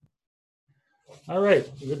All right.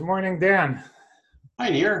 Good morning, Dan. Hi,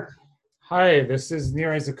 Nir. Hi, this is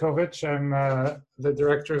Nir Isakovich. I'm the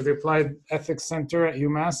director of the Applied Ethics Center at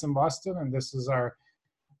UMass in Boston, and this is our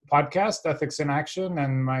podcast, Ethics in Action.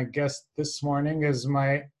 And my guest this morning is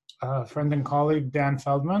my friend and colleague, Dan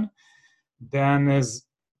Feldman. Dan is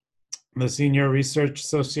the senior research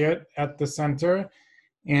associate at the center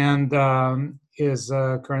and is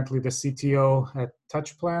currently the CTO at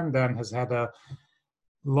TouchPlan. Dan has had a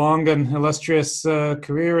long and illustrious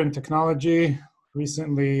career in technology,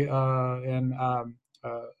 recently in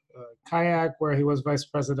Kayak, where he was vice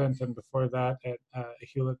president, and before that at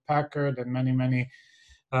Hewlett Packard and many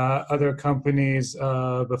other companies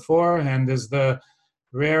before, and is the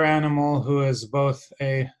rare animal who is both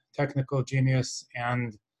a technical genius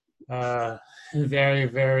and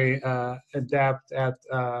very adept at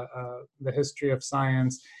the history of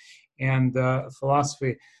science and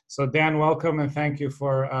philosophy. So Dan, welcome and thank you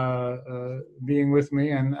for being with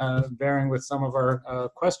me and bearing with some of our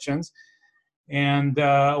questions. And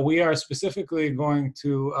we are specifically going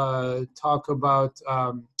to talk about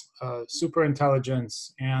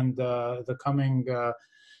superintelligence and the coming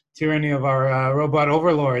tyranny of our robot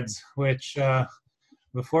overlords, which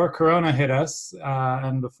before Corona hit us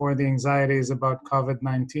and before the anxieties about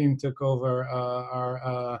COVID-19 took over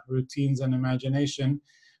our routines and imagination,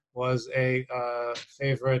 was a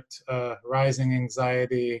favorite rising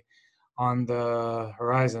anxiety on the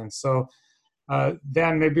horizon. So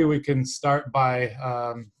Dan, maybe we can start by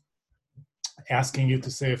asking you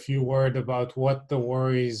to say a few words about what the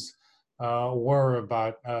worries were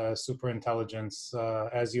about superintelligence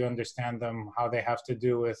as you understand them, how they have to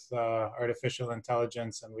do with artificial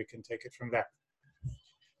intelligence, and we can take it from there.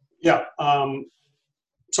 Yeah.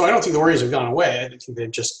 So I don't think the worries have gone away. I think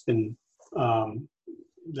they've just been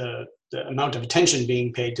the amount of attention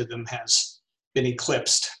being paid to them has been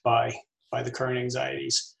eclipsed by the current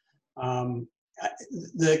anxieties.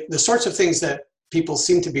 The sorts of things that people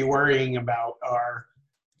seem to be worrying about are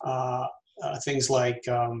things like,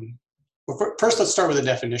 well, first let's start with a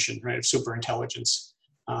definition, right, of superintelligence.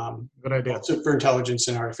 Good idea. Superintelligence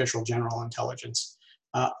and artificial general intelligence.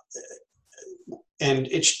 And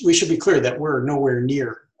we should be clear that we're nowhere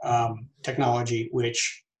near technology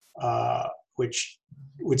which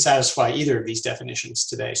would satisfy either of these definitions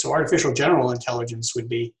today. So artificial general intelligence would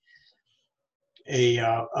be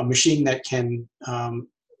a machine that can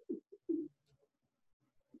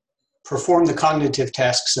perform the cognitive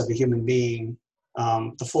tasks of a human being,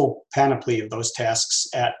 the full panoply of those tasks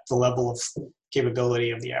at the level of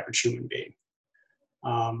capability of the average human being.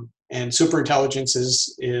 And superintelligence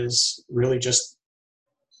is really just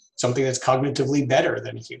something that's cognitively better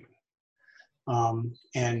than a human.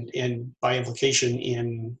 And by implication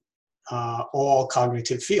in all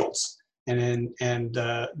cognitive fields. And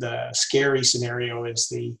the scary scenario is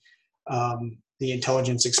the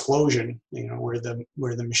intelligence explosion, where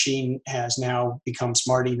the machine has now become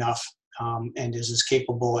smart enough and is as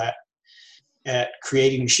capable at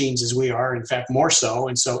creating machines as we are, in fact, more so.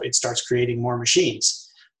 And so it starts creating more machines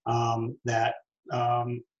that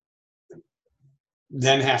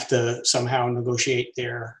then have to somehow negotiate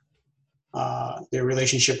their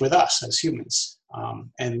relationship with us as humans.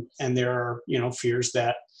 And there are, fears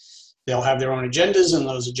that they'll have their own agendas, and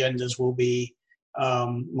those agendas will be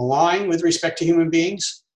malign with respect to human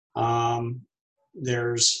beings.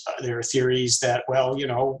 There are theories that, well,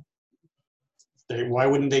 why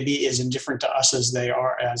wouldn't they be as indifferent to us as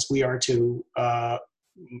we are to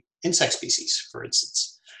insect species, for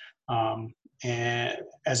instance, and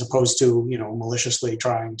as opposed to maliciously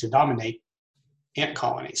trying to dominate ant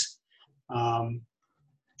colonies.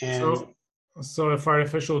 So if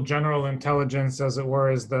artificial general intelligence, as it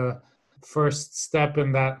were, is the first step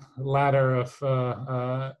in that ladder of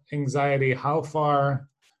anxiety, how far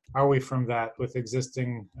are we from that with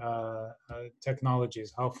existing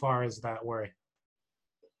technologies? How far is that worry?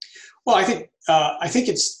 Well, I think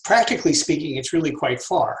it's, practically speaking, it's really quite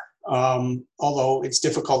far. Although it's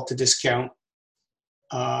difficult to discount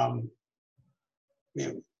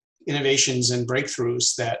innovations and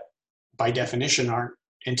breakthroughs that by definition aren't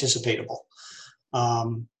anticipatable.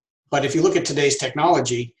 But if you look at today's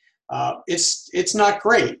technology, it's not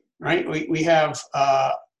great, right? We have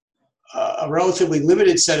a relatively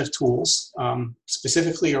limited set of tools,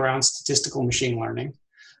 specifically around statistical machine learning,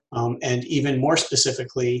 and even more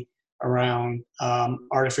specifically around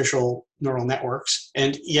artificial neural networks,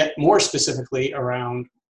 and yet more specifically around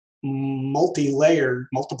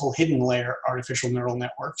multiple hidden layer artificial neural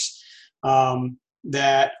networks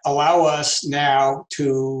that allow us now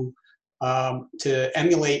to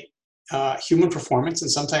emulate human performance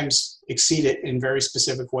and sometimes exceed it in very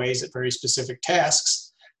specific ways at very specific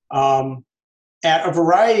tasks, at a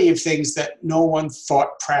variety of things that no one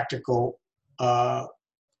thought practical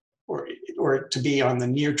or to be on the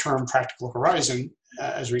near-term practical horizon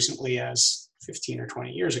as recently as 15 or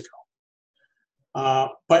 20 years ago.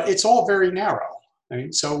 But it's all very narrow.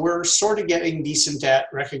 Right? So we're sort of getting decent at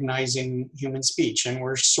recognizing human speech, and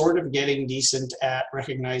we're sort of getting decent at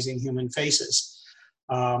recognizing human faces.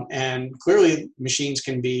 And clearly machines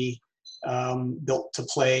can be built to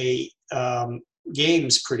play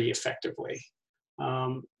games pretty effectively.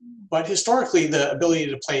 But historically, the ability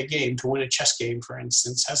to play a game, to win a chess game, for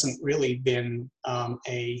instance, hasn't really been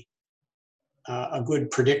a good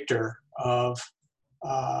predictor of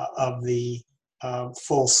the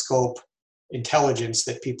full scope intelligence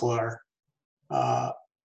that people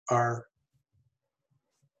are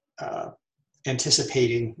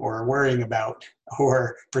anticipating or worrying about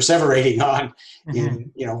or perseverating on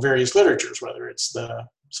in various literatures, whether it's the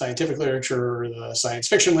scientific literature or the science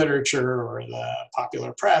fiction literature or the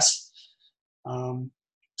popular press.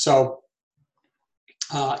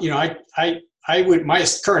 I would, my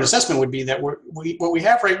current assessment would be that what we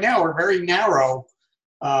have right now are very narrow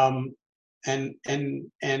and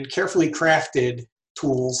carefully crafted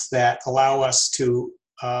tools that allow us to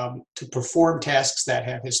perform tasks that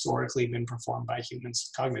have historically been performed by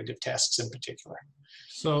humans, cognitive tasks in particular.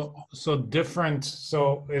 So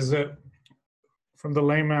is it, from the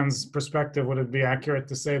layman's perspective, would it be accurate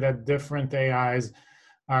to say that different AIs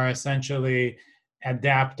are essentially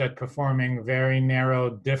adept at performing very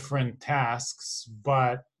narrow, different tasks,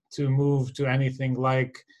 but to move to anything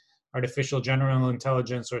like artificial general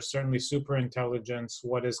intelligence or certainly super intelligence,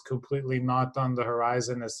 what is completely not on the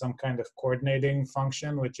horizon is some kind of coordinating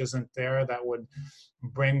function, which isn't there, that would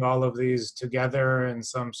bring all of these together in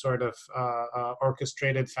some sort of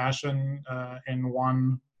orchestrated fashion in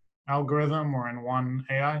one algorithm or in one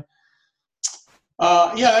AI?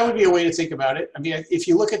 Yeah, that would be a way to think about it. I mean, if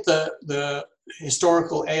you look at the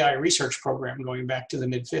historical AI research program going back to the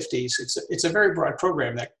mid-50s, it's a very broad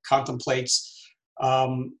program that contemplates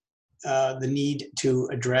the need to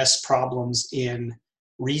address problems in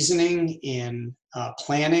reasoning, in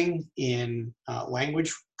planning, in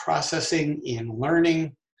language processing, in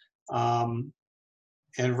learning, and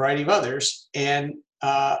a variety of others. And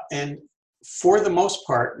for the most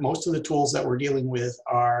part, most of the tools that we're dealing with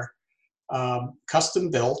are custom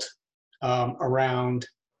built around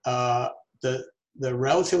the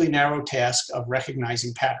relatively narrow task of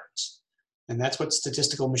recognizing patterns. And that's what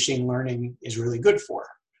statistical machine learning is really good for.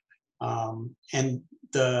 And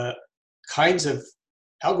the kinds of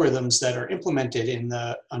algorithms that are implemented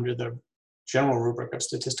under the general rubric of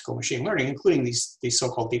statistical machine learning, including these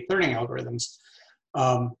so-called deep learning algorithms,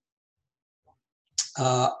 are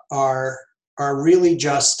really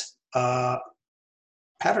just pattern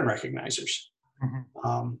recognizers.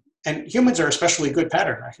 Mm-hmm. And humans are especially good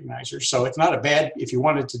pattern recognizers. So it's not a bad, if you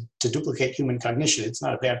wanted to duplicate human cognition, it's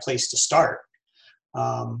not a bad place to start.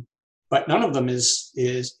 But none of them is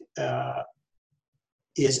out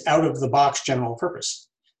of the box general purpose.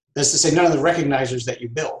 That's to say, none of the recognizers that you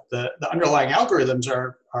build. The underlying algorithms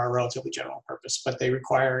are relatively general purpose, but they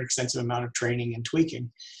require an extensive amount of training and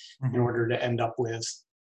tweaking mm-hmm. in order to end up with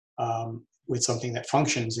something that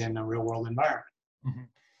functions in a real world environment. Mm-hmm.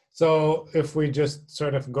 So if we just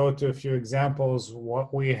sort of go to a few examples,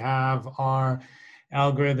 what we have are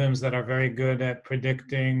algorithms that are very good at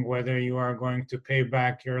predicting whether you are going to pay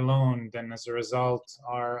back your loan, then as a result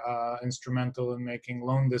are instrumental in making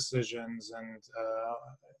loan decisions and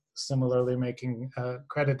similarly making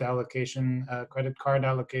credit card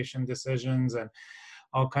allocation decisions and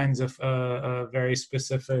all kinds of very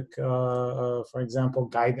specific, for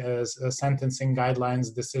example, sentencing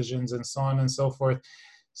guidelines decisions and so on and so forth.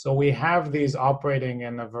 So we have these operating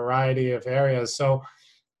in a variety of areas. So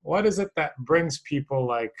what is it that brings people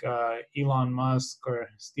like Elon Musk or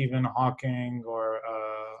Stephen Hawking or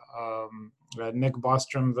Nick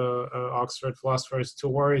Bostrom, the Oxford philosophers, to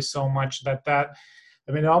worry so much that I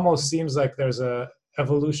mean, it almost seems like there's a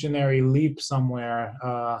evolutionary leap somewhere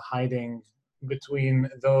hiding between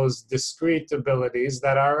those discrete abilities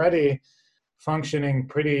that are already functioning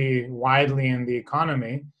pretty widely in the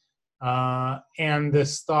economy and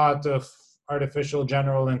this thought of artificial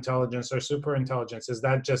general intelligence or super intelligence. Is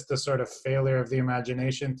that just a sort of failure of the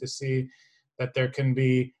imagination to see that there can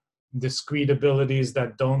be discrete abilities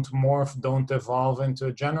that don't morph, don't evolve into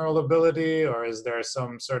a general ability, or is there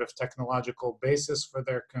some sort of technological basis for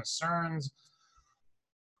their concerns?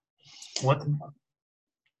 What?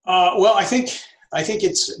 Well, I think I think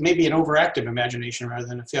it's maybe an overactive imagination rather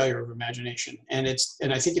than a failure of imagination, and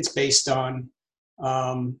I think it's based on.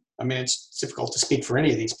 I mean, it's difficult to speak for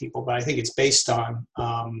any of these people, but I think it's based on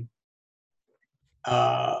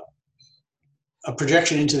a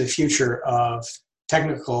projection into the future of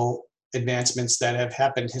technical advancements that have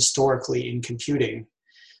happened historically in computing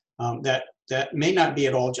that may not be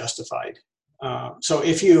at all justified. So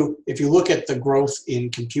if you look at the growth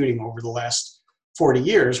in computing over the last 40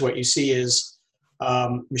 years, what you see is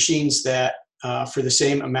machines that for the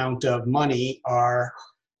same amount of money are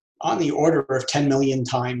on the order of 10 million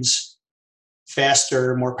times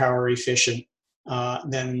faster, more power efficient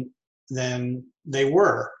than they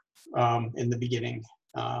were in the beginning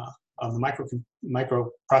of the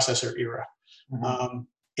microprocessor era. Mm-hmm.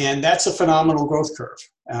 And that's a phenomenal growth curve.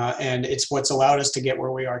 And it's what's allowed us to get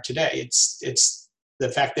where we are today. It's the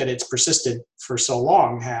fact that it's persisted for so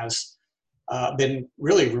long has been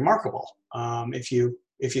really remarkable. If you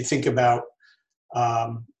think about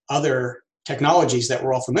other technologies that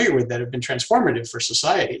we're all familiar with that have been transformative for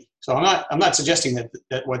society. So I'm not suggesting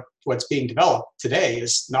that what's being developed today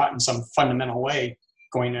is not in some fundamental way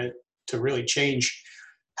going to really change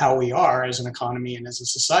how we are as an economy and as a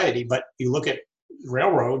society. But you look at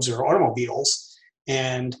railroads or automobiles,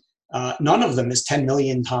 and none of them is 10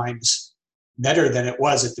 million times better than it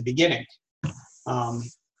was at the beginning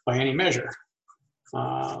by any measure.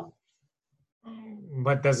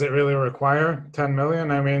 But does it really require 10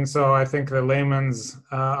 million? I mean, so I think the layman's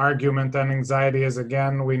argument on anxiety is,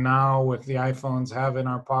 again, we now, with the iPhones, have in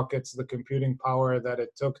our pockets the computing power that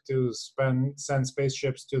it took to send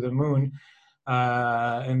spaceships to the moon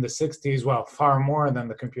in the 60s. Well, far more than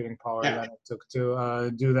the computing power that it took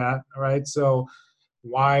to do that, right? So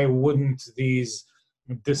why wouldn't these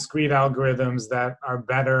discrete algorithms that are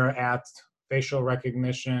better at facial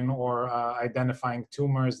recognition or identifying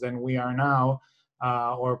tumors than we are now,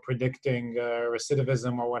 or predicting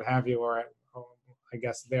recidivism or what have you, or I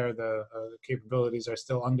guess the capabilities are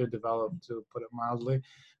still underdeveloped, to put it mildly.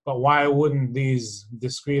 But why wouldn't these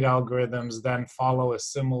discrete algorithms then follow a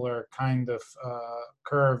similar kind of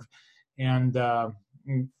curve and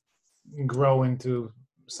grow into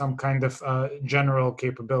some kind of general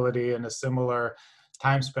capability in a similar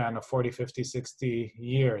time span of 40, 50, 60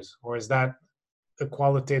 years? Or is that a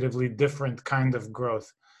qualitatively different kind of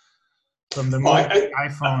growth? From the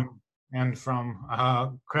iPhone and from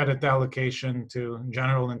credit allocation to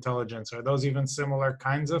general intelligence, are those even similar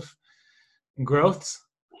kinds of growths?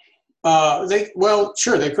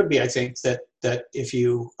 Sure, they could be. I think that if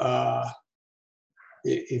you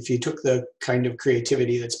took the kind of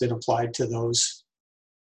creativity that's been applied to those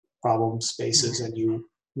problem spaces and you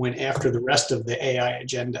went after the rest of the AI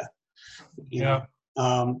agenda, you know.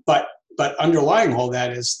 But underlying all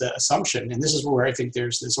that is the assumption, and this is where I think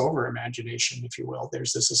there's this over-imagination, if you will.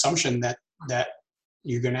 There's this assumption that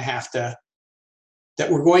you're going to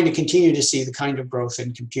that we're going to continue to see the kind of growth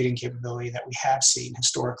in computing capability that we have seen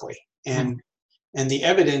historically. And the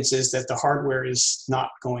evidence is that the hardware is not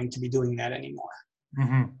going to be doing that anymore.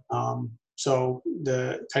 Mm-hmm. So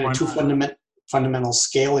the kind of two fundamental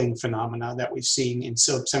scaling phenomena that we've seen in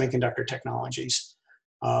semiconductor technologies,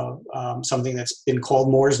 something that's been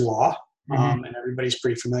called Moore's Law, and everybody's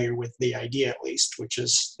pretty familiar with the idea, at least, which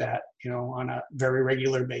is that, you know, on a very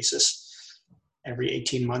regular basis, every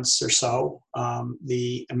 18 months or so,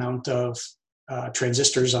 the amount of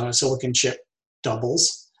transistors on a silicon chip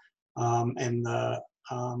doubles, and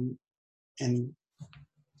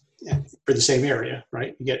for the same area,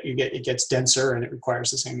 right? It gets denser and it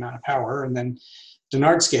requires the same amount of power, and then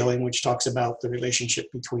Dennard scaling, which talks about the relationship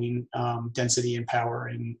between density and power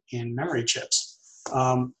in memory chips.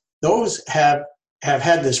 Those have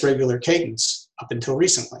had this regular cadence up until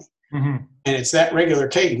recently. Mm-hmm. And it's that regular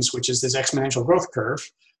cadence, which is this exponential growth curve.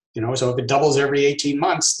 You know, so if it doubles every 18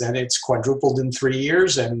 months, then it's quadrupled in 3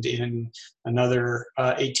 years. And in another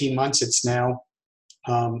 18 months, it's now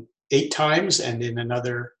 8 times. And in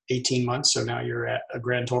another 18 months, so now you're at a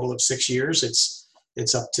grand total of 6 years,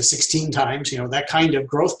 it's up to 16 times. You know, that kind of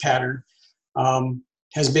growth pattern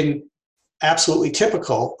has been absolutely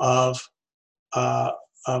typical of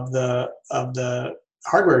the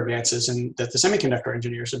hardware advances and that the semiconductor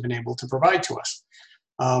engineers have been able to provide to us.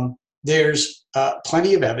 There's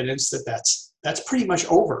plenty of evidence that that's pretty much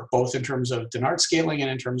over, both in terms of Dennard scaling and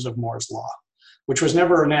in terms of Moore's Law, which was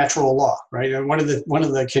never a natural law, right? And one of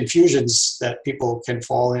the confusions that people can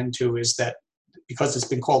fall into is that because it's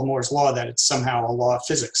been called Moore's Law, that it's somehow a law of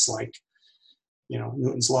physics, like, you know,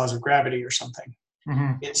 Newton's laws of gravity or something.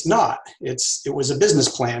 Mm-hmm. It's not. It was a business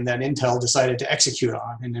plan that Intel decided to execute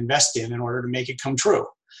on and invest in order to make it come true.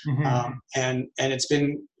 And it's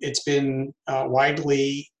been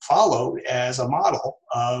widely followed as a model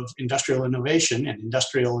of industrial innovation and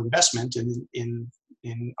industrial investment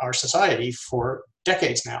in our society for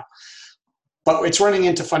decades now. But it's running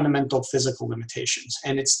into fundamental physical limitations,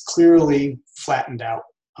 and it's clearly flattened out.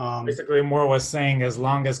 Basically, Moore was saying, as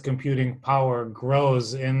long as computing power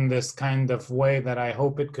grows in this kind of way that I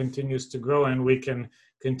hope it continues to grow, and we can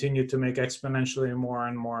continue to make exponentially more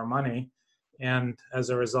and more money, and as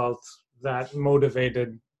a result, that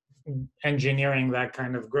motivated engineering that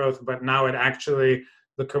kind of growth. But now it actually,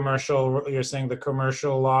 you're saying the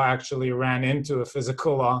commercial law actually ran into a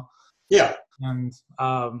physical law. Yeah. And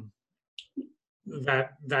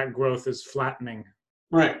that growth is flattening.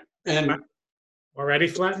 Right. And already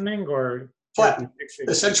flattening, or flat,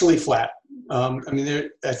 essentially flat. I mean,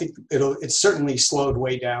 I think it's certainly slowed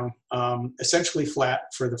way down. Essentially flat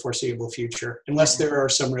for the foreseeable future, unless there are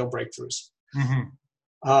some real breakthroughs.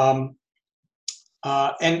 And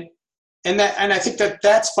I think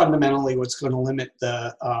that's fundamentally what's going to limit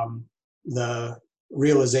the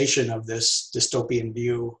realization of this dystopian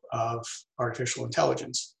view of artificial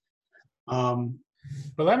intelligence.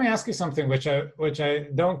 But let me ask you something which I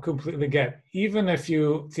don't completely get. Even if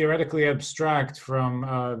you theoretically abstract from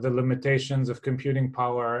the limitations of computing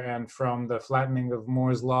power and from the flattening of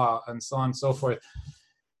Moore's law and so on and so forth,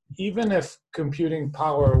 even if computing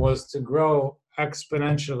power was to grow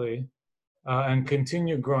exponentially and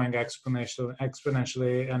continue growing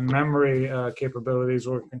exponentially, and memory capabilities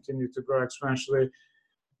will continue to grow exponentially,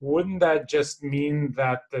 wouldn't that just mean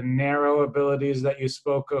that the narrow abilities that you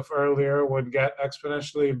spoke of earlier would get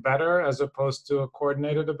exponentially better as opposed to a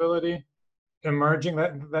coordinated ability emerging?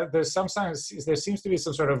 That there seems to be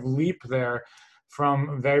some sort of leap there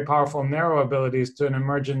from very powerful narrow abilities to an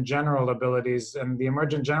emergent general abilities, and the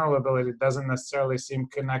emergent general ability doesn't necessarily seem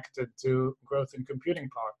connected to growth in computing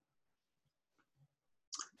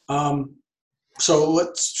power. So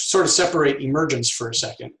let's sort of separate emergence for a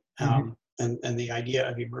second. And the idea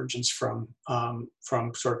of emergence from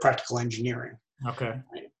sort of practical engineering. Okay.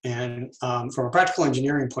 Right? And from a practical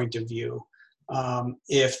engineering point of view,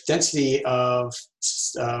 if density of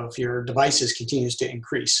your devices continues to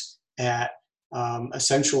increase at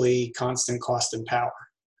essentially constant cost and power,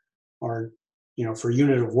 or for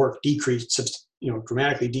unit of work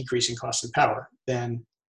dramatically decreasing cost and power, then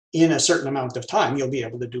in a certain amount of time you'll be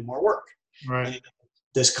able to do more work. Right. And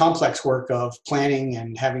this complex work of planning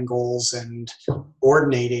and having goals and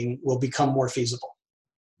coordinating will become more feasible.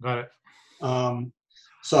 Got it.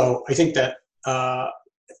 So I think that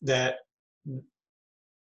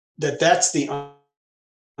that's the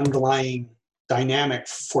underlying dynamic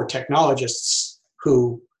for technologists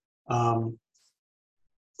who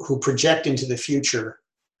project into the future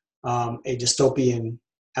a dystopian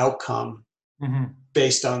outcome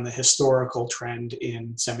based on the historical trend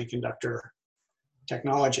in semiconductor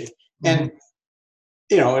technology. And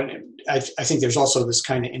I think there's also this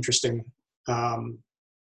kind of interesting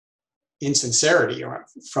insincerity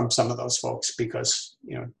from some of those folks, because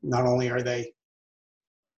not only are they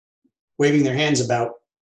waving their hands about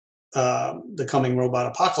the coming robot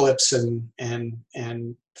apocalypse and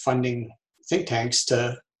funding think tanks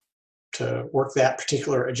to work that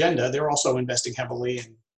particular agenda, they're also investing heavily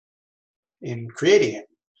in creating it.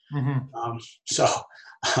 So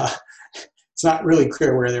it's not really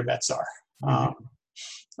clear where their bets are,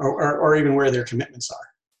 or even where their commitments are.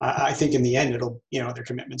 I think in the end, their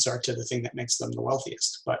commitments are to the thing that makes them the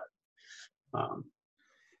wealthiest. But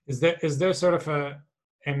is there sort of a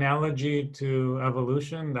analogy to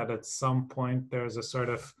evolution, that at some point there's a sort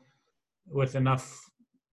of, with enough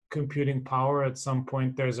computing power, at some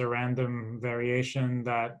point there's a random variation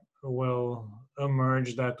that will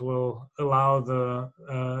emerge that will allow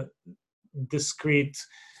the discrete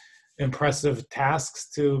impressive tasks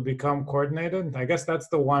to become coordinated? I guess that's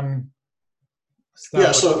the one step.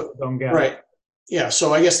 Yeah, so don't get. Right. Yeah,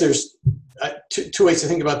 so I guess there's two ways to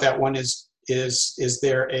think about that. One is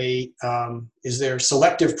there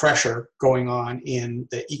selective pressure going on in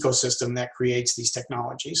the ecosystem that creates these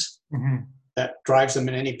technologies, that drives them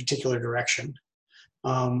in any particular direction?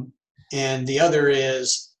 And the other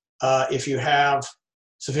is, if you have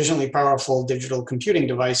sufficiently powerful digital computing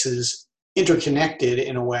devices interconnected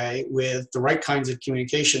in a way with the right kinds of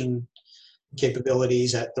communication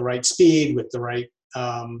capabilities at the right speed, with the right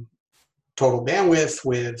total bandwidth,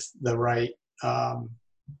 with the right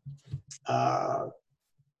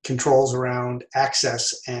controls around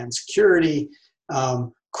access and security,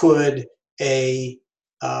 could a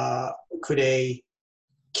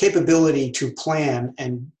capability to plan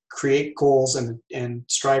and create goals and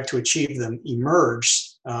strive to achieve them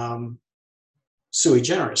emerge sui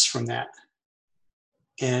generis from that.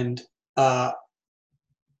 And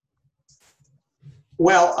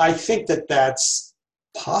well, I think that that's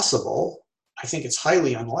possible. I think it's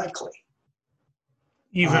highly unlikely.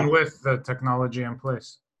 Even with the technology in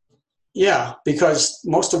place. Yeah, because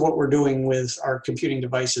most of what we're doing with our computing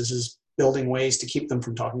devices is building ways to keep them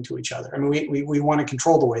from talking to each other. I mean, we want to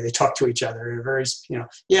control the way they talk to each other. They're very,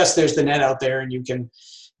 yes, there's the net out there, and you can,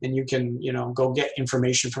 go get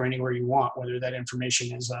information from anywhere you want, whether that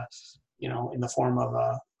information is, in the form of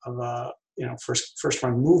a first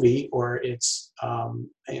run movie, or it's a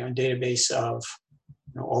database of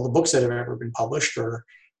all the books that have ever been published, or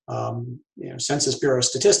Census Bureau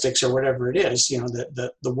statistics, or whatever it is.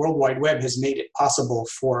 The World Wide Web has made it possible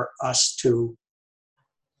for us to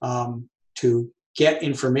get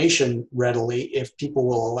information readily if people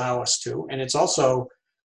will allow us to, and it's also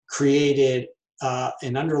created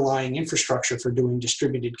an underlying infrastructure for doing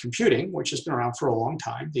distributed computing, which has been around for a long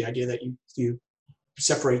time. The idea that you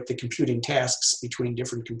separate the computing tasks between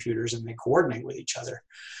different computers and they coordinate with each other.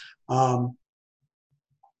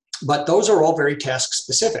 But those are all very task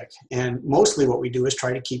specific. And mostly what we do is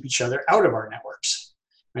try to keep each other out of our networks,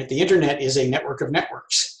 right? The internet is a network of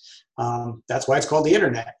networks. That's why it's called the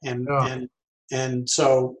internet. And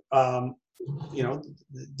so,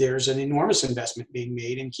 there's an enormous investment being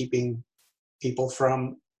made in keeping people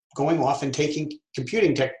from going off and taking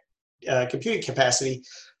computing capacity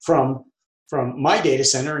from my data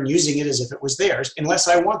center and using it as if it was theirs, unless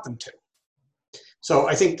I want them to. So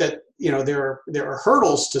I think that there are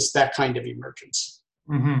hurdles to that kind of emergence,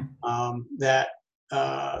 that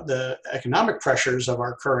the economic pressures of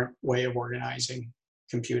our current way of organizing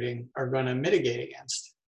computing are going to mitigate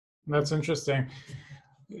against. That's interesting.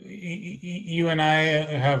 You and I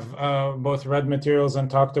have both read materials and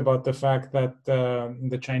talked about the fact that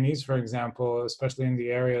the Chinese, for example, especially in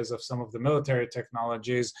the areas of some of the military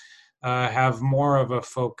technologies, have more of a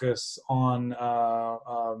focus on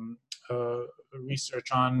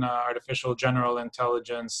research on artificial general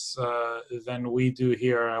intelligence than we do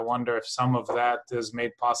here. I wonder if some of that is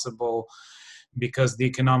made possible because the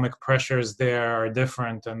economic pressures there are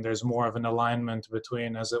different, and there's more of an alignment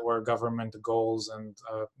between, as it were, government goals and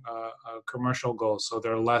commercial goals. So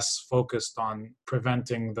they're less focused on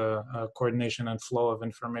preventing the coordination and flow of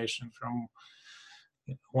information from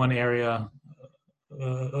one area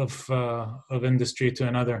of industry to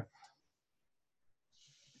another.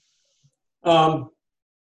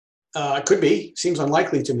 Could be. Seems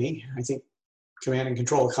unlikely to me. I think command and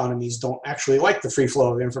control economies don't actually like the free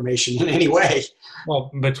flow of information in any way. Well,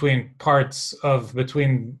 between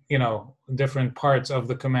different parts of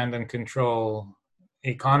the command and control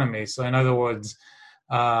economy. So in other words,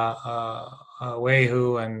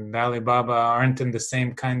 Wayhu and Alibaba aren't in the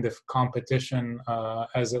same kind of competition,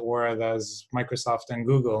 as it were, as Microsoft and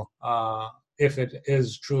Google, if it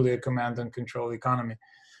is truly a command and control economy.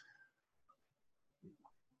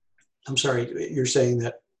 I'm sorry, you're saying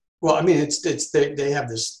that. Well, I mean, they have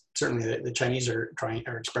this. Certainly, the Chinese are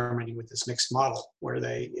experimenting with this mixed model where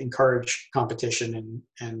they encourage competition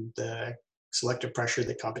and the selective pressure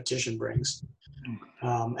that competition brings,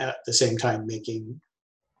 at the same time making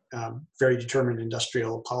very determined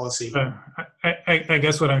industrial policy. I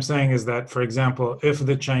guess what I'm saying is that, for example, if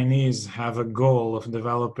the Chinese have a goal of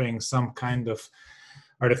developing some kind of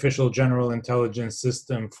artificial general intelligence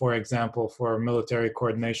system, for example, for military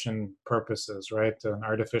coordination purposes, right? An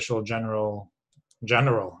artificial general,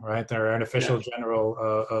 right? Or artificial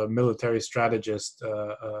general military strategist,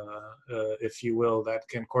 if you will, that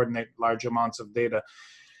can coordinate large amounts of data.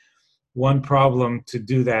 One problem to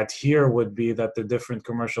do that here would be that the different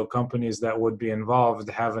commercial companies that would be involved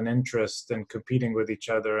have an interest in competing with each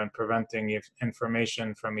other and preventing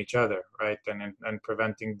information from each other, right? And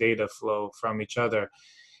preventing data flow from each other.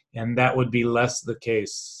 And that would be less the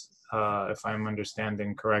case, if I'm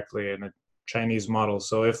understanding correctly, in a Chinese model.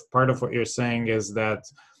 So if part of what you're saying is that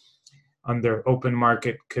under open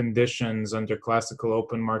market conditions, under classical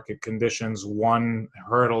open market conditions, one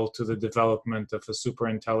hurdle to the development of a super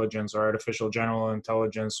intelligence or artificial general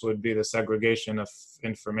intelligence would be the segregation of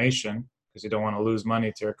information, because you don't want to lose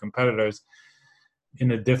money to your competitors.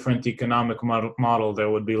 In a different economic model,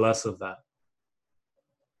 there would be less of that.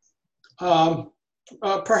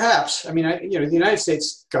 Perhaps. I mean, the United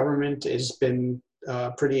States government has been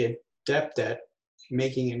pretty adept at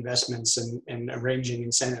making investments and arranging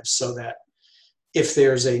incentives so that if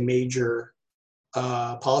there's a major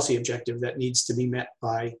policy objective that needs to be met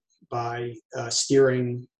by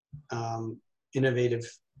steering innovative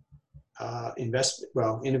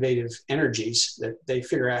innovative energies, that they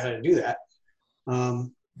figure out how to do that.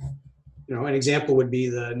 an example would be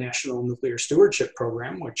the National Nuclear Stewardship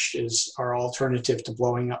Program, which is our alternative to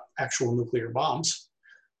blowing up actual nuclear bombs.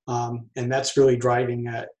 And that's really driving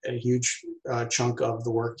a huge chunk of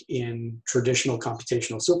the work in traditional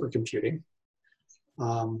computational supercomputing.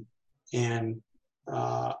 And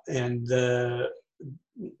the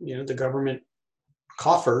government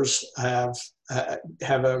coffers have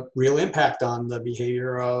a real impact on the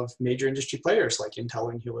behavior of major industry players like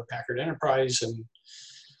Intel and Hewlett Packard Enterprise, and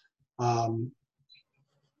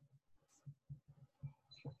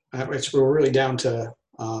we're really down to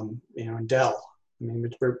Dell. I mean,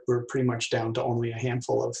 we're pretty much down to only a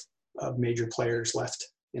handful of major players left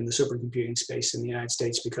in the supercomputing space in the United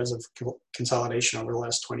States because of consolidation over the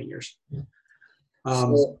last 20 years.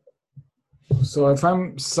 So if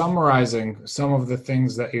I'm summarizing some of the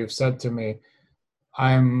things that you've said to me,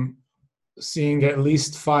 I'm seeing at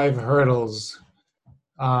least 5 hurdles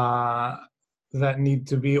that need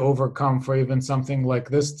to be overcome for even something like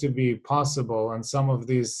this to be possible. And some of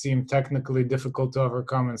these seem technically difficult to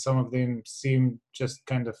overcome, and some of them seem just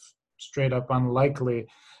kind of straight up unlikely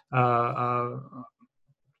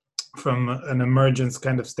from an emergence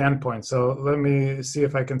kind of standpoint. So let me see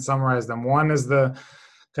if I can summarize them. One is the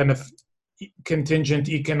kind of contingent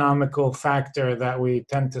economical factor that we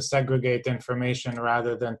tend to segregate information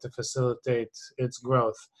rather than to facilitate its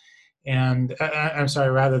growth. And I'm sorry,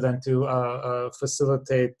 rather than to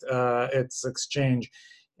facilitate its exchange.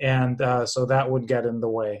 And so that would get in the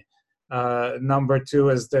way. Number 2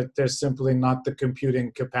 is that there's simply not the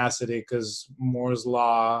computing capacity because Moore's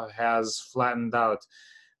law has flattened out.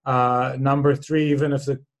 Number 3, even if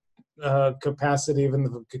the capacity, even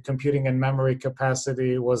the computing and memory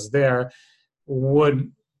capacity was there,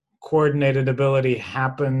 would coordinated ability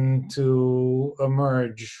happen to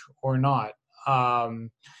emerge or not?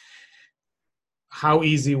 How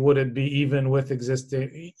easy would it be, even with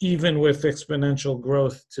exponential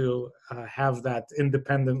growth, to have that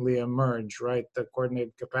independently emerge, right? The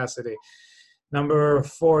coordinated capacity. Number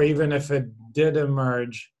 4, even if it did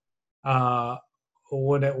emerge,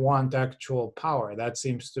 would it want actual power? That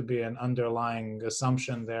seems to be an underlying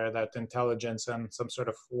assumption there, that intelligence and some sort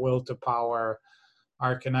of will to power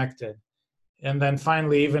are connected. And then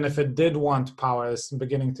finally, even if it did want power, it's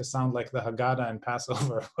beginning to sound like the Haggadah in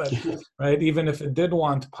Passover, but right, even if it did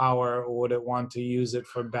want power, would it want to use it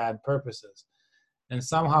for bad purposes? And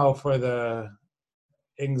somehow for the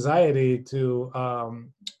anxiety to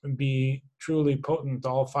be truly potent,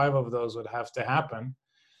 all 5 of those would have to happen,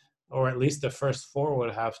 or at least the first 4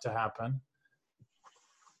 would have to happen.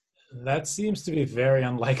 That seems to be very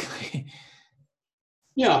unlikely.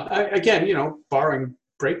 Yeah, again, barring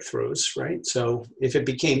breakthroughs, right? So if it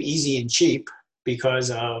became easy and cheap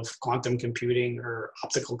because of quantum computing or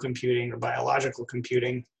optical computing or biological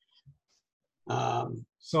computing.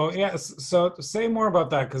 So say more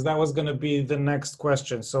about that, because that was going to be the next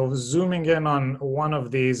question. So zooming in on one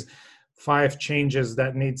of these 5 changes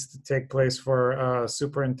that needs to take place for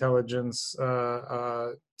superintelligence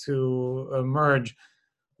to emerge,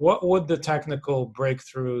 what are the technical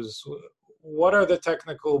breakthroughs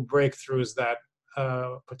that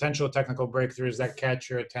potential technical breakthroughs that catch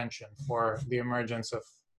your attention for the emergence of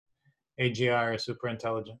AGI or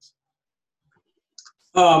superintelligence?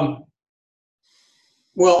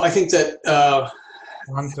 Well, I think that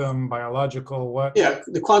quantum, biological, what? Yeah,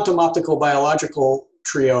 the quantum, optical, biological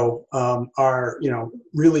trio are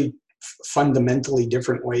really fundamentally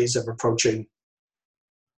different ways of approaching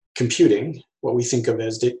computing. What we think of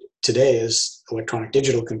as today as electronic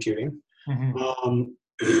digital computing. Mm-hmm.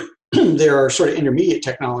 There are sort of intermediate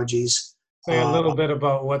technologies. Say a little bit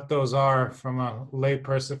about what those are from a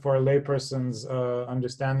layperson's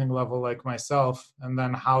understanding level like myself, and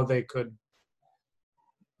then how they could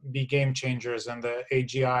be game changers in the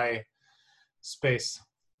AGI space.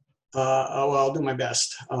 Well, I'll do my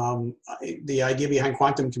best. The idea behind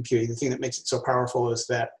quantum computing, the thing that makes it so powerful, is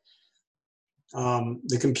that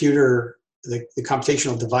the computer, the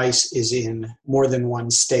computational device, is in more than one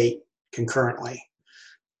state concurrently.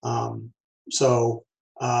 So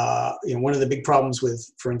one of the big problems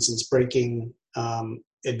with, for instance, breaking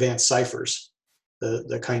advanced ciphers,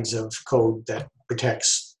 the kinds of code that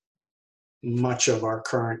protects much of our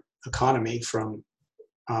current economy from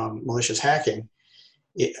malicious hacking,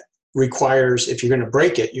 it requires, if you're going to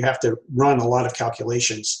break it, you have to run a lot of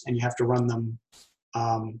calculations, and you have to run them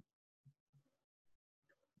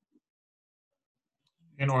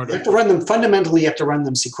fundamentally, you have to run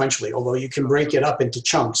them sequentially, although you can break it up into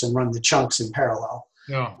chunks and run the chunks in parallel.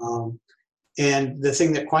 Yeah. And the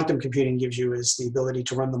thing that quantum computing gives you is the ability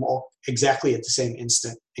to run them all exactly at the same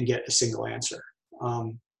instant and get a single answer.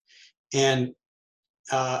 And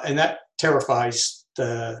that terrifies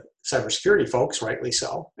the cybersecurity folks, rightly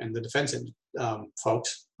so, and the defense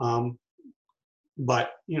folks.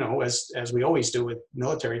 But as we always do with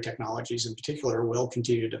military technologies in particular, we'll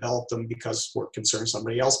continue to develop them because we're concerned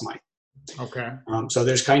somebody else might. Okay. So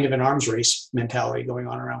there's kind of an arms race mentality going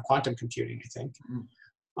on around quantum computing, I think.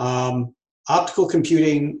 Optical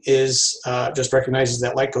computing is just recognizes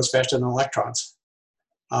that light goes faster than electrons,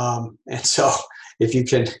 and so if you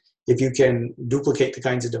can duplicate the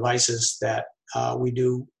kinds of devices that we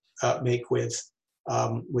do make with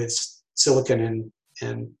silicon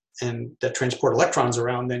and that transport electrons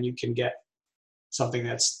around, then you can get something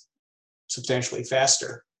that's substantially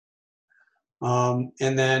faster. And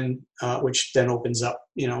then, which then opens up,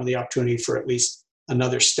 the opportunity for at least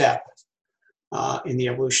another step in the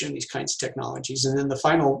evolution of these kinds of technologies. And then the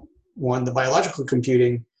final one, the biological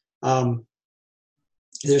computing,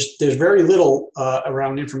 there's very little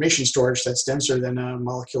around information storage that's denser than a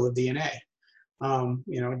molecule of DNA.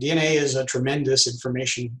 DNA is a tremendous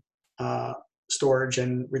information storage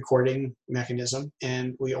and recording mechanism,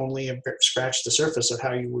 and we only have scratched the surface of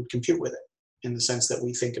how you would compute with it in the sense that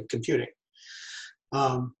we think of computing.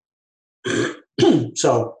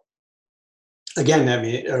 So again, I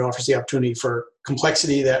mean, it offers the opportunity for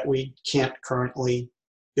complexity that we can't currently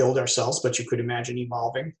build ourselves, but you could imagine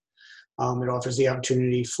evolving. It offers the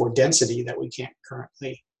opportunity for density that we can't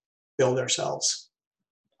currently build ourselves.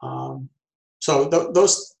 So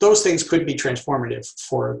those things could be transformative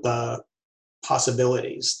for the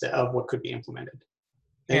possibilities of what could be implemented.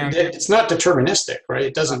 And it's not deterministic, right?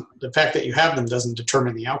 It doesn't. The fact that you have them doesn't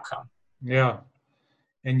determine the outcome. Yeah.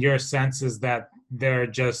 And your sense is that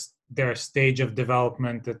their stage of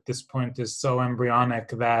development at this point is so embryonic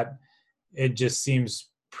that it just seems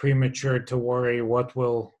premature to worry what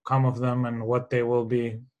will come of them and what they will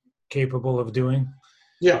be capable of doing.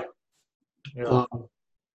 Yeah.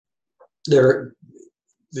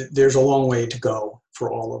 There's a long way to go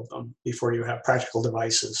for all of them before you have practical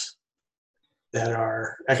devices that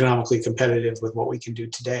are economically competitive with what we can do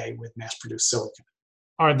today with mass-produced silicon.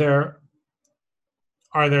 Are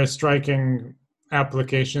there striking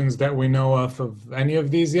applications that we know of any of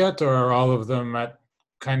these yet, or are all of them at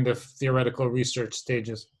kind of theoretical research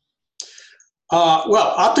stages?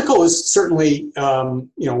 Well, optical is certainly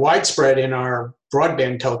widespread in our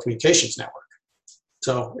broadband telecommunications network.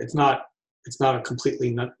 So it's not a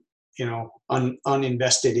completely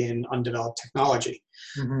uninvested in, undeveloped technology.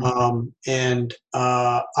 Mm-hmm. And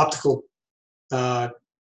optical data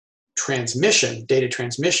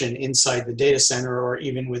transmission inside the data center or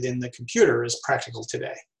even within the computer is practical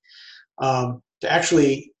today. To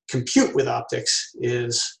actually compute with optics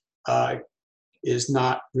is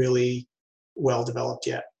not really well developed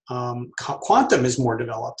yet. Quantum is more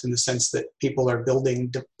developed in the sense that people are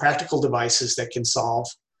building practical devices that can solve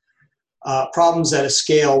problems at a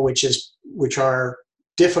scale which are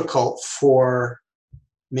difficult for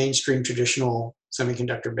mainstream traditional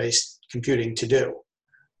semiconductor-based computing to do.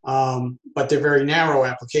 But they're very narrow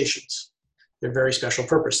applications. They're very special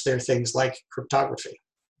purpose. They're things like cryptography.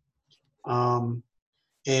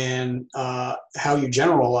 And how you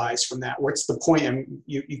generalize from that. What's the point? I mean,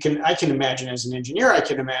 I can imagine as an engineer, I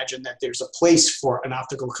can imagine that there's a place for an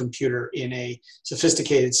optical computer in a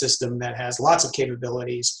sophisticated system that has lots of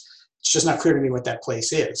capabilities. It's just not clear to me what that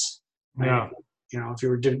place is. Yeah. If you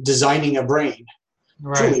were designing a brain,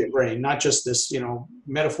 right. Truly a brain, not just this,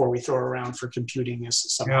 metaphor we throw around for computing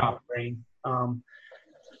as somehow a brain.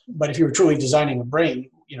 But if you were truly designing a brain,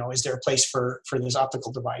 is there a place for this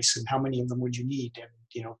optical device, and how many of them would you need? And,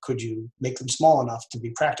 could you make them small enough to be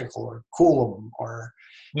practical or cool them, or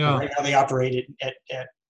right now they operate at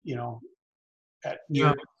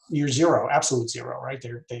near zero, absolute zero, right?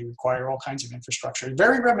 They require all kinds of infrastructure.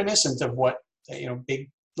 Very reminiscent of what,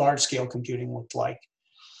 big, large scale computing looked like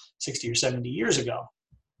 60 or 70 years ago.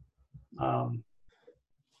 And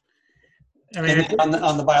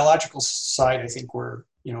on the biological side, I think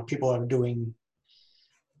people are doing,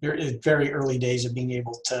 there is very early days of being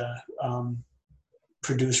able to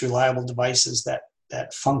produce reliable devices that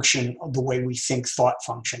function the way we think thought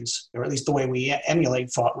functions, or at least the way we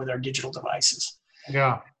emulate thought with our digital devices.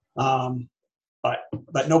 Yeah.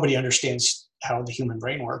 But nobody understands how the human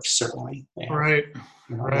brain works, certainly. Right.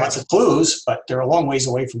 Lots of clues, but they're a long ways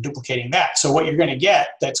away from duplicating that. So what you're going to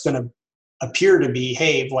get that's going to appear to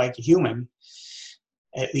behave like a human,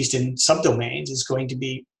 at least in subdomains, is going to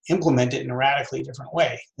be implemented in a radically different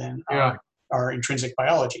way than our intrinsic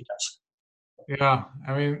biology does. Yeah.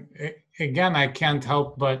 I mean, again, I can't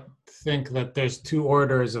help but think that there's two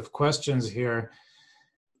orders of questions here.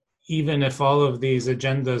 even if all of these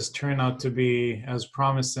agendas turn out to be as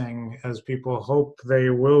promising as people hope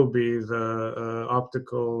they will be, the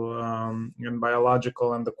optical and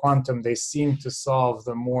biological and the quantum, they seem to solve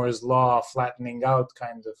the Moore's law flattening out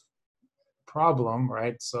kind of problem,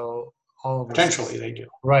 right? So all of Potentially they do.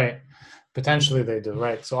 right, potentially they do,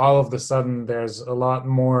 right? So all of a sudden there's a lot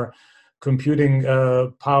more computing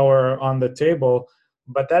power on the table,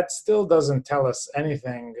 but that still doesn't tell us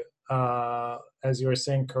anything. As you were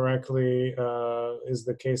saying correctly, is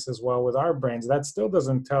the case as well with our brains. That still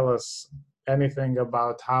doesn't tell us anything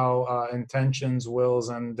about how intentions, wills,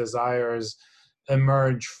 and desires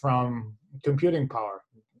emerge from computing power.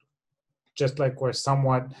 Just like we're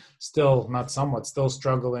somewhat still, not somewhat, still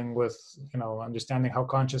struggling with, understanding how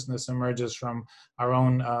consciousness emerges from our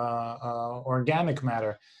own organic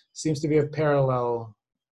matter. Seems to be a parallel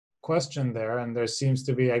question there, and there seems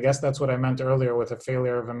to be, I guess that's what I meant earlier with a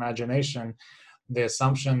failure of imagination, the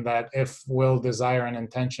assumption that if will, desire, and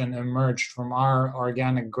intention emerged from our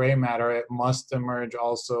organic gray matter, it must emerge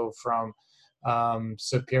also from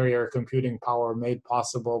superior computing power made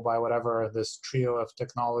possible by whatever this trio of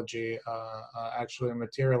technology actually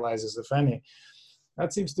materializes, if any.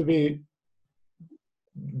 That seems to be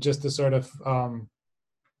just a sort of,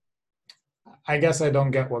 I guess I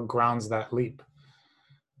don't get what grounds that leap.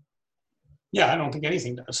 Yeah, I don't think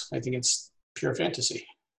anything does. I think it's pure fantasy.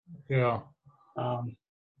 Yeah.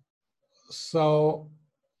 So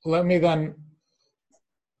let me then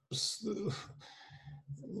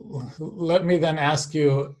ask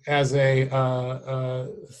you, as a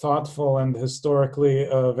thoughtful and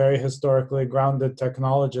very historically grounded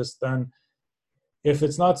technologist, then, if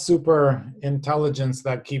it's not super intelligence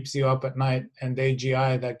that keeps you up at night and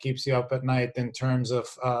AGI that keeps you up at night in terms of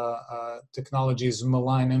technology's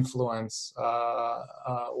malign influence,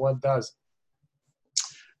 what does?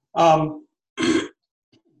 Well,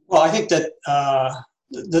 I think that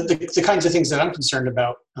the kinds of things that I'm concerned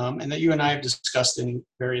about, and that you and I have discussed in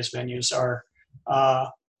various venues, are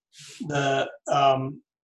the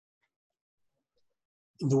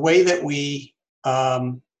way that we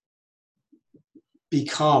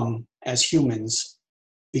become as humans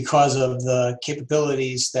because of the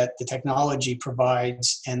capabilities that the technology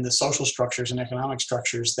provides and the social structures and economic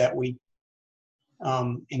structures that we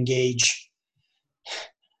engage.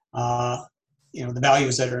 The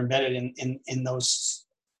values that are embedded in those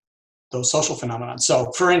social phenomena.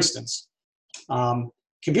 So, for instance,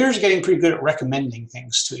 computers are getting pretty good at recommending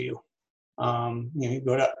things to you. You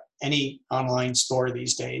go to any online store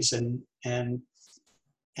these days, and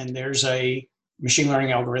there's a machine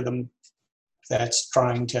learning algorithm that's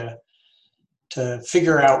trying to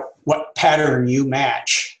figure out what pattern you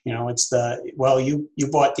match. It's you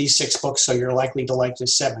bought these 6 books, so you're likely to like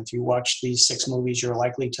this 7th. You watch these 6 movies, you're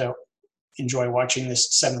likely to enjoy watching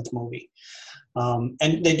this 7th movie.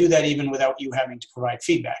 And they do that even without you having to provide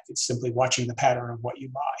feedback. It's simply watching the pattern of what you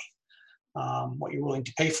buy, what you're willing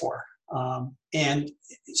to pay for. And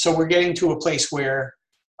so we're getting to a place where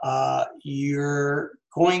you're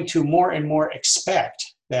going to more and more expect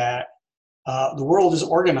that the world is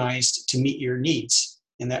organized to meet your needs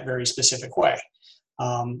in that very specific way.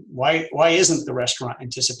 Why isn't the restaurant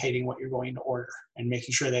anticipating what you're going to order and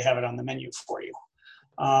making sure they have it on the menu for you?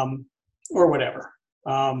 Or whatever.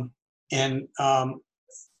 And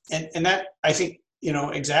that, I think,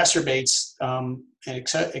 exacerbates and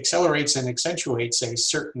accelerates and accentuates a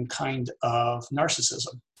certain kind of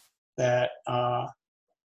narcissism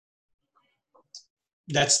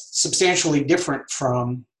that's substantially different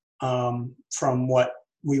from what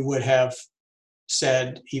we would have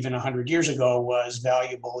said even 100 years ago was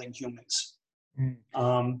valuable in humans.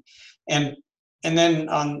 And then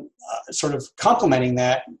on sort of complementing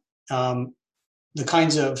that, the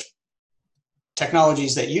kinds of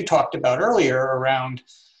technologies that you talked about earlier around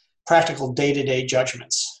practical day-to-day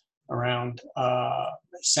judgments around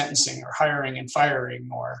sentencing or hiring and firing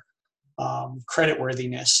or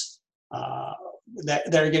creditworthiness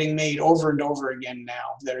that are getting made over and over again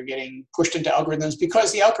now, that are getting pushed into algorithms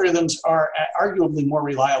because the algorithms are arguably more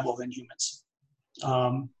reliable than humans.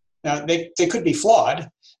 Now, they could be flawed,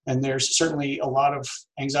 and there's certainly a lot of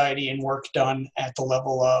anxiety and work done at the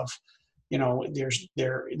level of,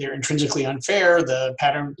 they're intrinsically unfair.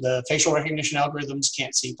 The facial recognition algorithms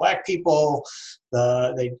can't see Black people.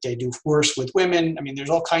 They do worse with women. I mean, there's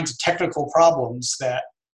all kinds of technical problems that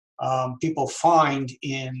people find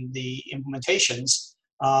in the implementations,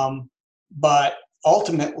 but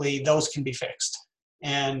ultimately those can be fixed.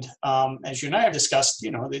 And as you and I have discussed,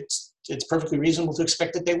 it's perfectly reasonable to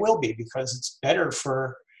expect that they will be, because it's better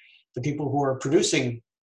for the people who are producing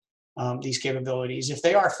these capabilities if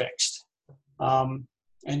they are fixed.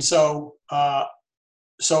 And so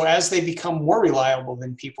as they become more reliable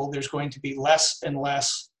than people, there's going to be less and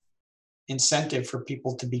less incentive for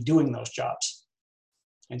people to be doing those jobs.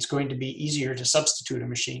 And it's going to be easier to substitute a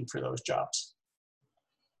machine for those jobs.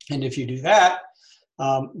 And if you do that,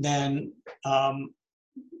 then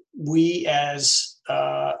we as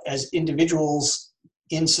individuals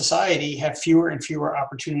in society have fewer and fewer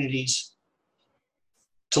opportunities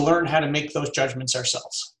to learn how to make those judgments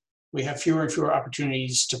ourselves. We have fewer and fewer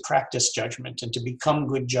opportunities to practice judgment and to become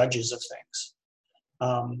good judges of things.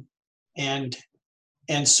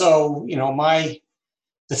 And so, the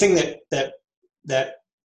thing that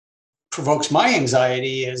provokes my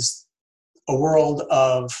anxiety is a world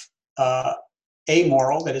of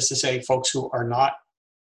amoral, that is to say, folks who are not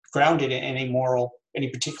grounded in any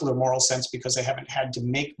particular moral sense because they haven't had to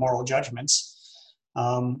make moral judgments,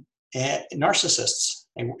 and narcissists.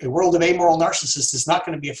 A world of amoral narcissists is not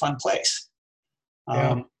going to be a fun place,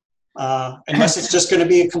 unless it's just going to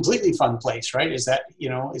be a completely fun place, right?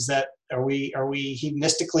 Are we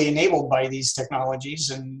hedonistically enabled by these technologies,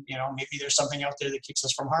 and maybe there's something out there that keeps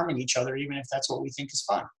us from harming each other, even if that's what we think is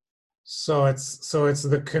fun. So it's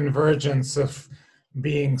the convergence of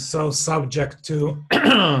being so subject to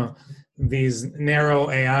these narrow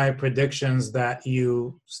AI predictions that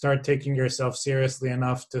you start taking yourself seriously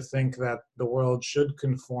enough to think that the world should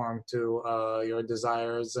conform to your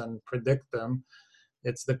desires and predict them.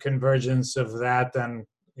 It's the convergence of that and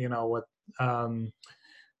what the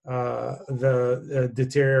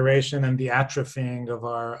deterioration and the atrophying of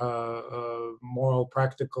our moral,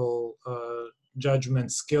 practical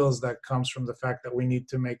judgment skills that comes from the fact that we need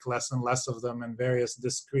to make less and less of them in various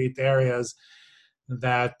discrete areas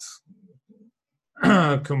that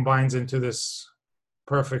combines into this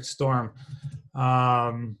perfect storm.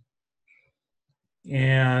 And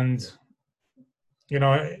in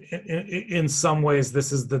some ways,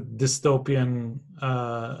 this is the dystopian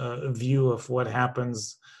view of what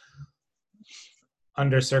happens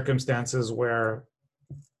under circumstances where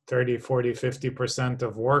 30, 40, 50%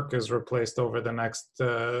 of work is replaced over the next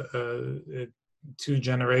 2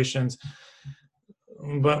 generations.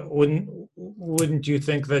 But wouldn't you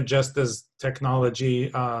think that just as technology,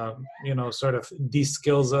 sort of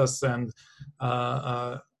de-skills us and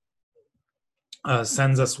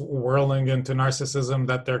sends us whirling into narcissism,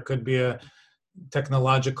 that there could be a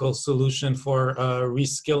technological solution for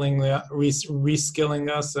reskilling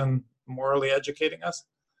us and morally educating us?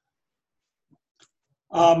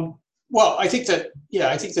 Well, I think that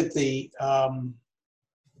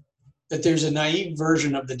that there's a naive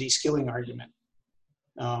version of the de-skilling argument,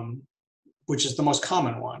 which is the most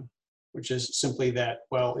common one, which is simply that,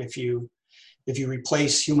 well, if you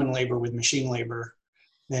replace human labor with machine labor,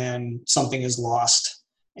 then something is lost,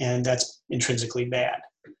 and that's intrinsically bad.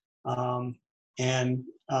 And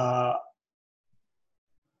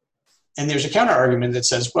there's a counter argument that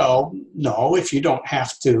says, well, no, if you don't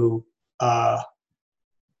have to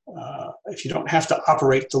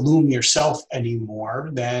operate the loom yourself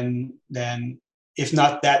anymore, then if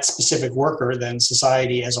not that specific worker, then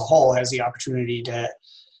society as a whole has the opportunity to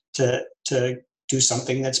do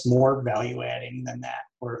something that's more value adding than that,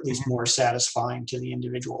 or at least more satisfying to the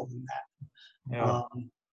individual than that. Yeah.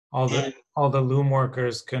 All the loom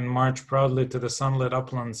workers can march proudly to the sunlit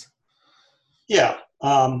uplands. Yeah.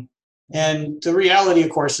 And the reality, of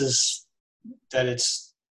course, is that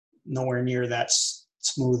it's nowhere near that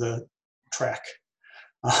smooth a track.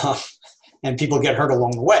 And people get hurt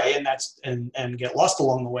along the way, and get lost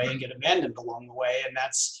along the way, and get abandoned along the way. And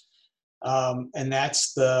that's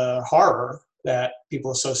the horror that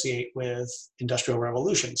people associate with industrial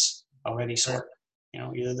revolutions of any sort.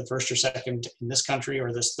 Either the first or second in this country,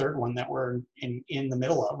 or this third one that we're in the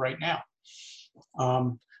middle of right now.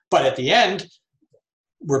 But at the end,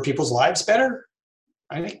 were people's lives better?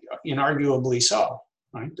 I think inarguably so.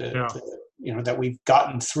 Right? That we've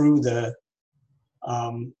gotten through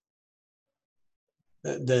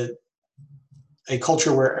a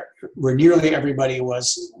culture where nearly everybody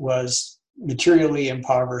was materially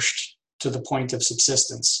impoverished to the point of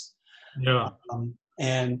subsistence. Yeah.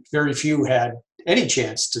 And very few had any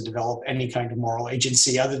chance to develop any kind of moral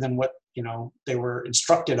agency other than what they were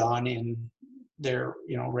instructed on in their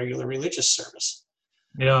regular religious service.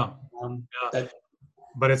 Yeah.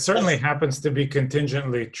 But it certainly happens to be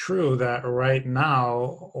contingently true that right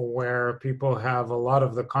now, where people have a lot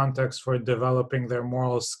of the context for developing their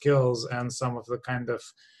moral skills and some of the kind of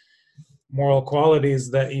moral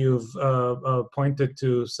qualities that you've pointed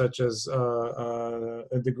to, such as a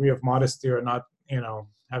degree of modesty or not,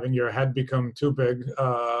 having your head become too big,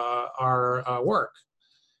 are work.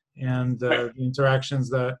 And the interactions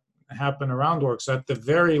that happen around work. So at the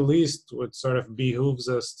very least, what sort of behooves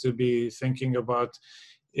us to be thinking about,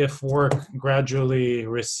 if work gradually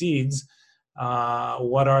recedes,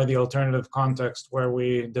 what are the alternative contexts where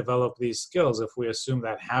we develop these skills, if we assume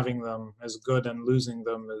that having them is good and losing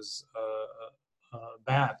them is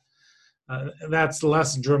bad. That's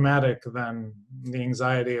less dramatic than the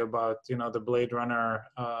anxiety about, the Blade Runner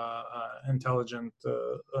intelligent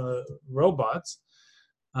robots.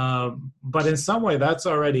 But in some way, that's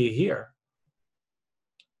already here,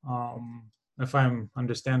 if I'm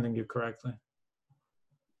understanding you correctly.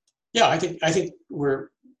 Yeah, I think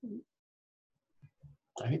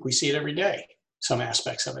we see it every day. Some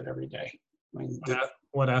aspects of it every day. I mean,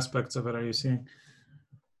 what aspects of it are you seeing?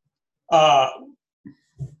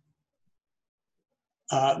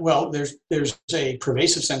 Well, there's a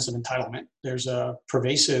pervasive sense of entitlement. There's a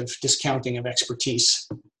pervasive discounting of expertise,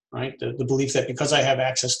 right? The belief that because I have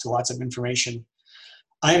access to lots of information,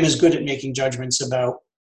 I am as good at making judgments about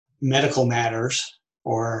medical matters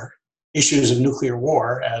or issues of nuclear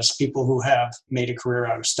war as people who have made a career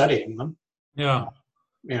out of studying them. Yeah.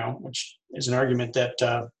 Which is an argument that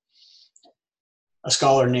a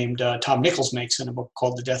scholar named Tom Nichols makes in a book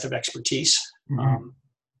called The Death of Expertise. Mm-hmm.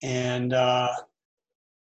 And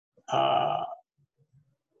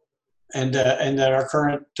that our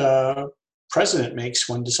current president makes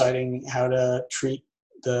when deciding how to treat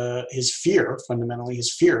his fear, fundamentally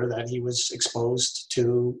his fear that he was exposed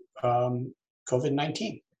to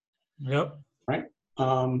COVID-19. Yep. Right.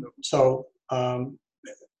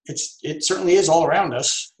 It certainly is all around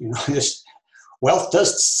us. This wealth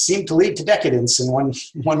does seem to lead to decadence in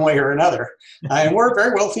one way or another, and we're a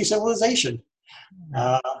very wealthy civilization.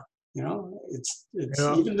 It's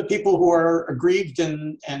yeah. Even the people who are aggrieved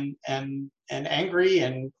and angry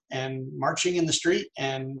and marching in the street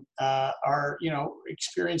and are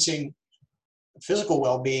experiencing physical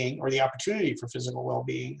well-being or the opportunity for physical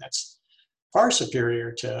well-being that's far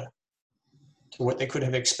superior to what they could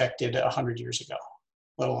have expected 100 years ago,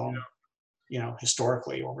 let alone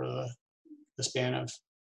historically over the span of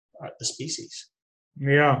the species.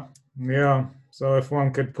 Yeah. So if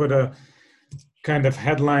one could put a kind of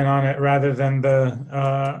headline on it, rather than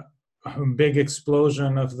the big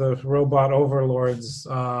explosion of the robot overlords,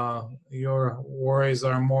 your worries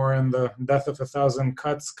are more in the death of 1,000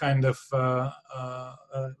 cuts kind of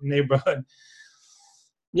neighborhood.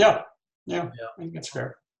 Yeah, I think that's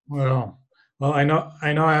fair. Well, I know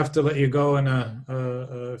I have to let you go in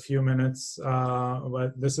a few minutes,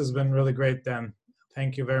 but this has been really great, Dan.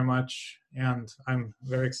 Thank you very much, and I'm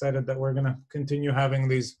very excited that we're going to continue having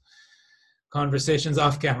these conversations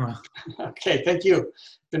off camera. Okay, thank you.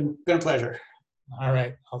 Been a pleasure. All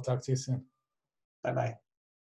right, I'll talk to you soon. Bye-bye.